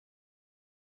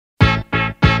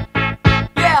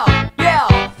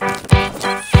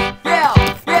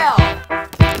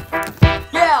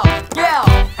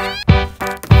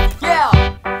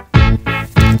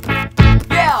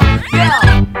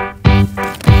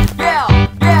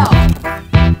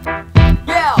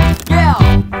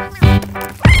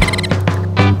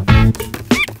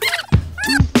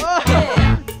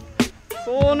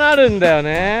んだよ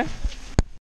ね。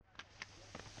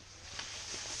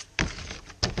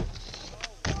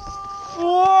う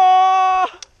わ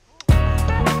ー、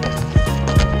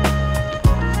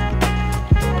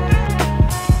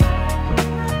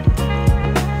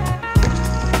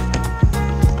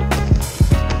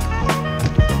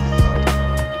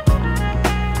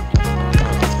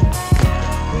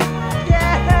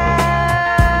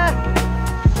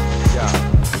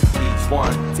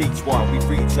Teach one, we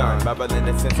return Maryland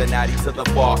and Cincinnati to the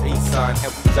far east sun,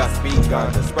 and we just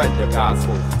begun to spread the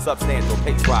gospel. Substantial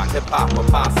pace rock, hip hop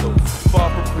apostles.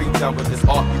 Far from preaching with this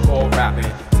art you call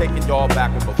rapping. Taking y'all back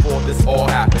when before this all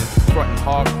happened. Frontin'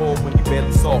 hardcore when you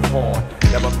barely soft porn.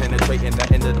 Never penetrating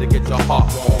the end to get your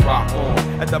heart warm. Rock on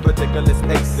at the ridiculous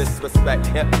pace. Disrespect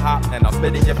hip hop, and I'll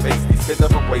spit in your face. These kids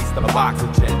are a waste of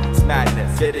oxygen. It's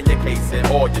madness, get in your case and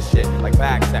all your shit. Like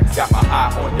bag checks, got my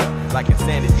eye on ya. Like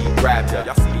insanity grabbed ya.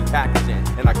 Y'all see me packaging,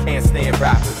 and I can't stand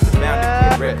rappers. Bound to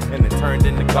get ripped and then turned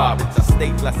into garbage. I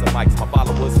stay blessing mics, my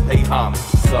followers pay homage.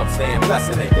 Sub stand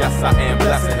blessing it, yes I am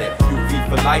blessing it. You beat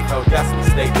for life, oh yes we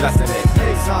stay blessing it.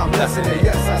 Hey, I'm blessing it,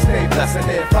 yes I stay blessing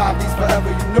it. 5D's forever,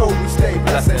 you know we stay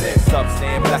blessing it. Sub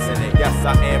stand blessing it, yes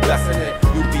I am blessing it.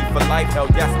 You beat for life, hell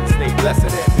yes we stay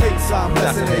blessing it. Hey, I'm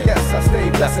blessing it, yes I stay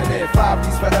blessing it.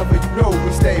 5D's forever, you know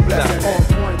we stay blessing it. On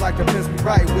point like a prince we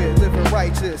right with, living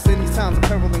righteous. In these times of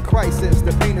peril and crisis,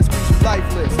 the pain is you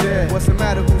lifeless. Yeah. What's the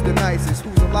matter? Who's the nicest?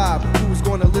 Who's alive? Who's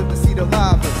gonna live to see the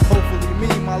livest? Hopefully me,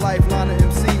 my lifeline of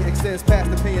MC extends past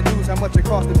the paying dues. How much it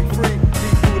costs to be free?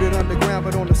 Deep rooted underground,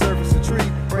 but on the surface a tree.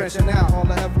 Branching out, all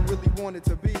I ever really wanted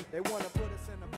to be. They wanna put